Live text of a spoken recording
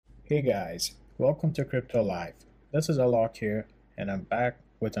Hey guys, welcome to Crypto Live. This is Alok here, and I'm back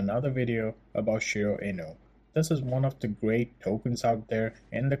with another video about Shiryo. This is one of the great tokens out there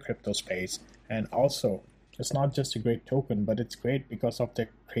in the crypto space, and also it's not just a great token, but it's great because of the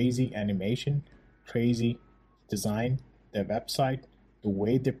crazy animation, crazy design, their website, the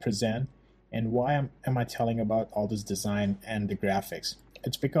way they present, and why am I telling about all this design and the graphics?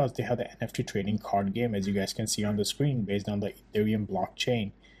 It's because they have the NFT trading card game, as you guys can see on the screen, based on the Ethereum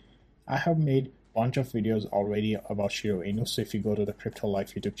blockchain. I have made a bunch of videos already about Shiryo. So if you go to the Crypto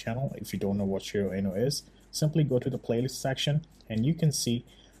Life YouTube channel, if you don't know what Shiryo is, simply go to the playlist section and you can see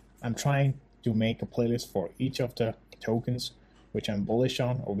I'm trying to make a playlist for each of the tokens which I'm bullish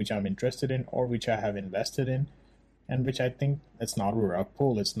on, or which I'm interested in, or which I have invested in, and which I think it's not a rug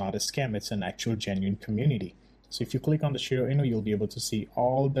pull, it's not a scam, it's an actual genuine community. So if you click on the Shiryo, you'll be able to see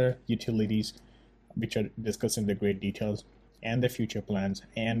all the utilities which are discussed in the great details, and the future plans,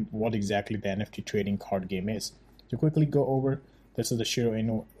 and what exactly the NFT trading card game is. To quickly go over, this is the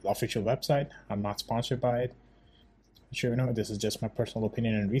Shiryo official website. I'm not sponsored by it. Shiryo, this is just my personal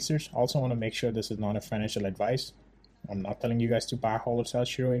opinion and research. Also want to make sure this is not a financial advice. I'm not telling you guys to buy, hold, or sell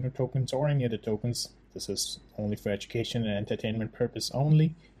Shiryo tokens or any other tokens. This is only for education and entertainment purpose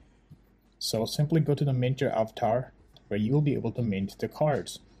only. So simply go to the Mint Your Avatar, where you will be able to mint the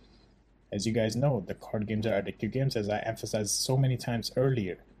cards. As you guys know, the card games are addictive games, as I emphasized so many times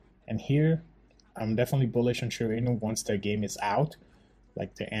earlier. And here, I'm definitely bullish on Shiryo once the game is out,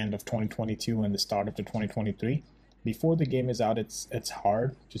 like the end of 2022 and the start of the 2023. Before the game is out, it's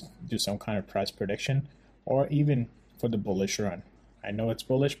hard to do some kind of price prediction, or even for the bullish run. I know it's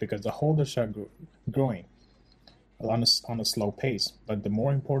bullish because the holders are growing on a slow pace. But the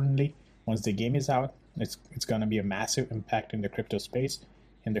more importantly, once the game is out, it's going to be a massive impact in the crypto space,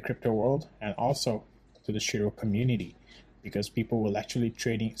 in the crypto world, and also to the Shiryo community, because people will actually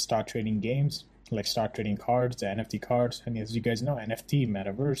start trading games, like start trading cards, the NFT cards. And as you guys know, NFT,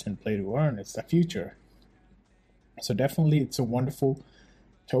 metaverse, and play to earn, it's the future. So definitely it's a wonderful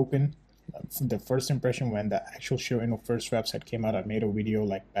token. The first impression when the actual Shiryo first website came out, I made a video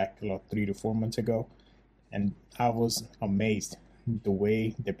like back 3 to 4 months ago, and I was amazed the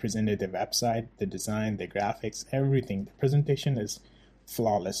way they presented the website, the design, the graphics, everything. The presentation is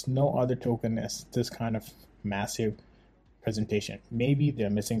flawless. No other token has this kind of massive presentation. Maybe they're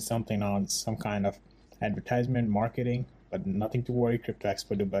missing something on some kind of advertisement, marketing, but nothing to worry. Crypto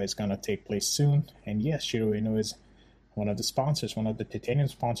Expo Dubai is going to take place soon. And yes, Shiryo is one of the sponsors, one of the titanium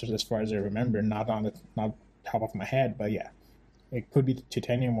sponsors, as far as I remember, not top of my head, but yeah, it could be the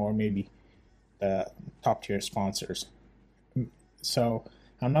titanium or maybe the top tier sponsors. So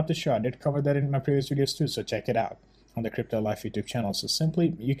I'm not too sure. I did cover that in my previous videos too, so check it out on the Crypto Life YouTube channel. So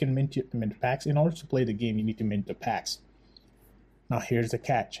simply, you can mint packs. In order to play the game, you need to mint the packs. Now here's the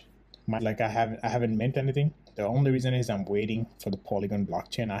catch. I haven't mint anything. The only reason is I'm waiting for the Polygon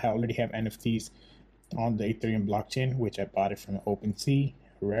blockchain. I already have NFTs on the Ethereum blockchain, which I bought it from OpenSea,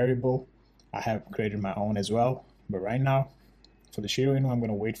 Rarible. I have created my own as well. But right now, for the Shiryo, I'm going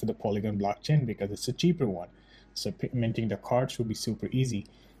to wait for the Polygon blockchain because it's a cheaper one. So minting the cards will be super easy.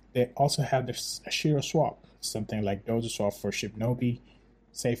 They also have the Shiryo swap, something like Dojo swap for Shibnobi,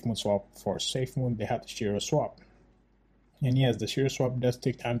 SafeMoon swap for SafeMoon. They have the Shiryo swap. And yes, the Shiryo swap does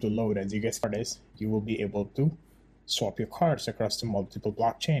take time to load. As you guys start this, you will be able to swap your cards across the multiple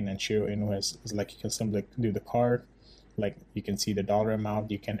blockchain. And Shiryo is like, you can simply do the card, like you can see the dollar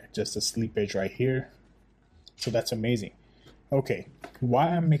amount, you can adjust the slippage right here. So that's amazing. Okay, why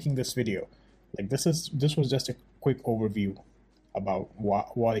I'm making this video? Like this was just a quick overview about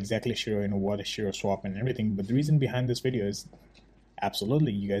what exactly Shiryo, what is Shiryo swap and everything. But the reason behind this video is,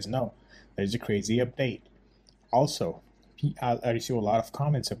 absolutely, you guys know, there's a crazy update. Also, I receive a lot of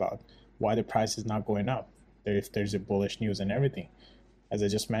comments about why the price is not going up, if there's a bullish news and everything. As I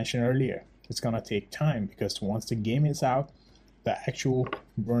just mentioned earlier, it's going to take time, because once the game is out, the actual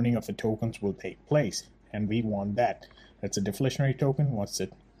burning of the tokens will take place, and we want that. That's a deflationary token. Once the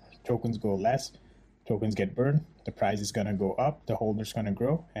tokens go less, tokens get burned, the price is going to go up, the holders going to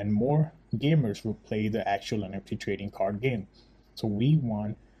grow, and more gamers will play the actual NFT trading card game. So we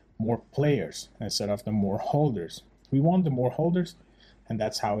want more players instead of the more holders. We want the more holders, and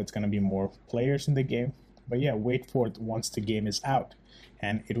that's how it's going to be more players in the game. But yeah, wait for it once the game is out,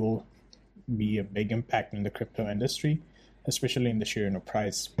 and it will be a big impact in the crypto industry, especially in the Shiryo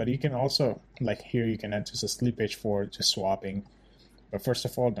price. But you can also, like here, you can add just a slippage for just swapping. But first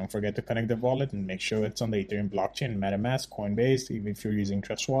of all, don't forget to connect the wallet and make sure it's on the Ethereum blockchain, MetaMask, Coinbase. Even if you're using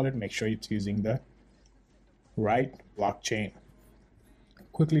Trust Wallet, make sure it's using the right blockchain.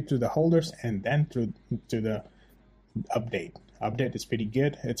 Quickly to the holders, and then to the update. update is pretty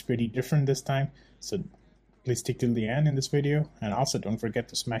good. It's pretty different this time, so please stick till the end in this video. And also don't forget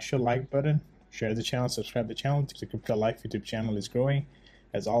to smash your like button, share the channel, subscribe to the channel. The Crypto Life YouTube channel is growing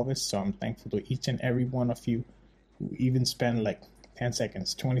as always, so I'm thankful to each and every one of you who even spend like 10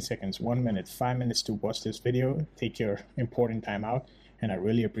 seconds, 20 seconds, 1 minute, 5 minutes to watch this video. Take your important time out, and I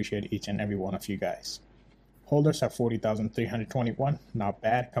really appreciate each and every one of you guys. Holders are 40,321, not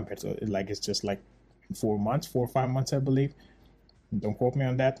bad compared to like it's just like 4 or 5 months, I believe. Don't quote me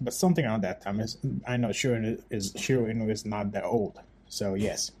on that, but something around that time. I know Shiryo is not that old, so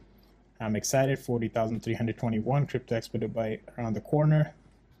yes, I'm excited. 40,321 crypto expected by around the corner.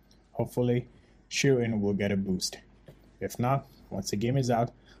 Hopefully, Shiryo will get a boost. If not, once the game is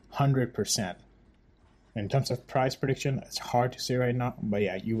out, 100%. In terms of price prediction, it's hard to say right now, but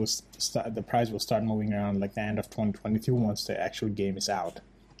yeah, you will start, the price will start moving around like the end of 2022 once the actual game is out.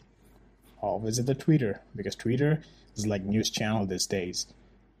 I'll visit the Twitter, because Twitter is like news channel these days.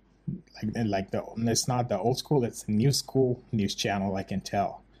 It's not the old school, it's the new school news channel, I can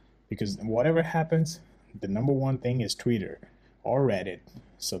tell. Because whatever happens, the number one thing is Twitter or Reddit.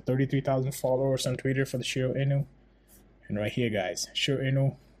 So 33,000 followers on Twitter for the Shiryo. And right here, guys,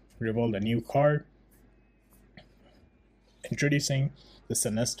 Shiryo revealed a new card introducing the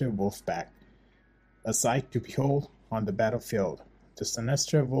Sinister Wolfpack, a sight to behold on the battlefield. The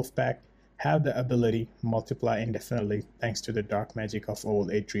Sinister Wolfpack have the ability to multiply indefinitely thanks to the dark magic of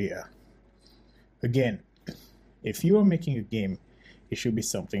old Adria. Again, if you are making a game, it should be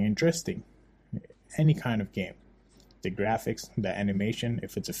something interesting. Any kind of game. The graphics, the animation,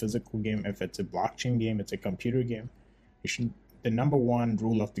 if it's a physical game, if it's a blockchain game, it's a computer game, the number one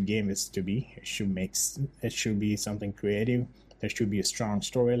rule of the game is it should be something creative. There should be a strong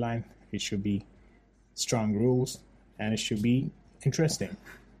storyline. It should be strong rules, and it should be interesting.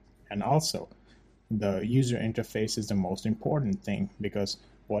 And also, the user interface is the most important thing, because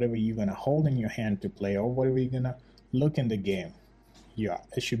whatever you're gonna hold in your hand to play, or whatever you're gonna look in the game,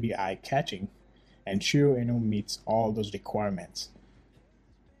 it should be eye-catching. And Shiryo meets all those requirements.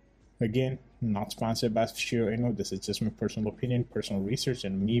 Again, not sponsored by Shiryo. This is just my personal opinion, personal research,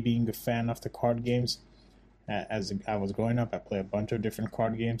 and me being a fan of the card games. As I was growing up, I play a bunch of different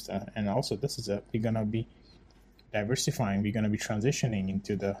card games, and also we're gonna be diversifying. We're gonna be transitioning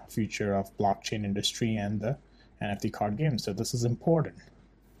into the future of blockchain industry and the NFT card games. So this is important.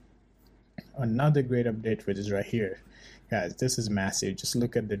 Another great update, which is right here, guys. This is massive. Just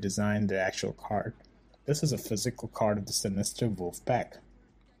look at the design, the actual card. This is a physical card of the Sinister Wolfpack.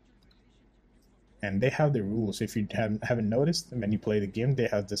 And they have the rules. If you haven't noticed, when you play the game, they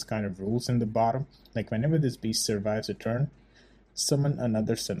have this kind of rules in the bottom. Like whenever this beast survives a turn, summon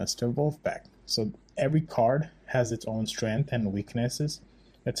another Sinister Wolfpack. So every card has its own strength and weaknesses.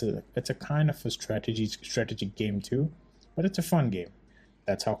 It's a kind of a strategic game too, but it's a fun game.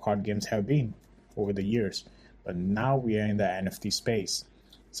 That's how card games have been over the years. But now we are in the NFT space.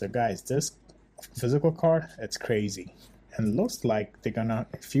 So guys, this physical card, it's crazy. And looks like they're gonna,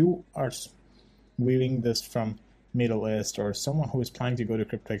 if you are viewing this from Middle East or someone who is planning to go to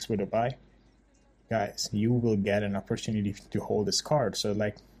Crypto Expo Dubai, guys, you will get an opportunity to hold this card. So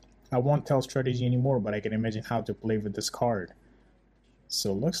like, I won't tell strategy anymore, but I can imagine how to play with this card.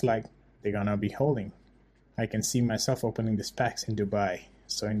 So looks like they're gonna be holding. I can see myself opening these packs in Dubai.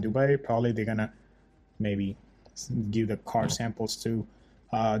 So in Dubai, probably they're gonna maybe give the card samples to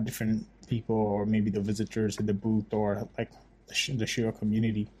different people, or maybe the visitors at the booth, or like the Shiryo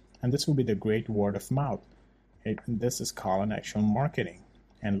community. And this will be the great word of mouth. This is called an actual marketing.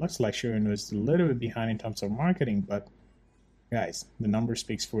 And looks like Shiryo is a little bit behind in terms of marketing, but guys, the number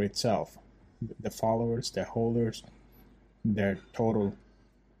speaks for itself. The followers, the holders, their total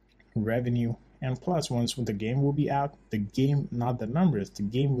revenue, and plus once the game will be out, the game, not the numbers, the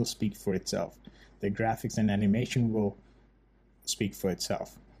game will speak for itself. The graphics and animation will speak for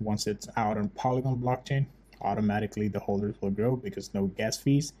itself. Once it's out on Polygon blockchain, automatically the holders will grow because no gas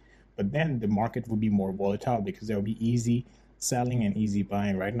fees. But then the market will be more volatile because there will be easy selling and easy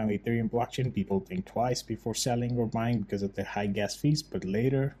buying. Right now, Ethereum blockchain, people think twice before selling or buying because of the high gas fees. But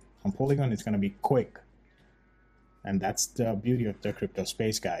later on Polygon, it's going to be quick. And that's the beauty of the crypto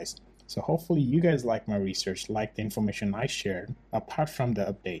space, guys. So hopefully you guys like my research, like the information I shared, apart from the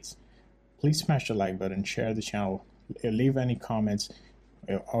updates. Please smash the like button, share the channel, leave any comments,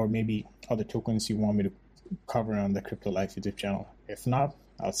 or maybe other tokens you want me to cover on the Crypto Life YouTube channel. If not,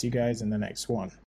 I'll see you guys in the next one.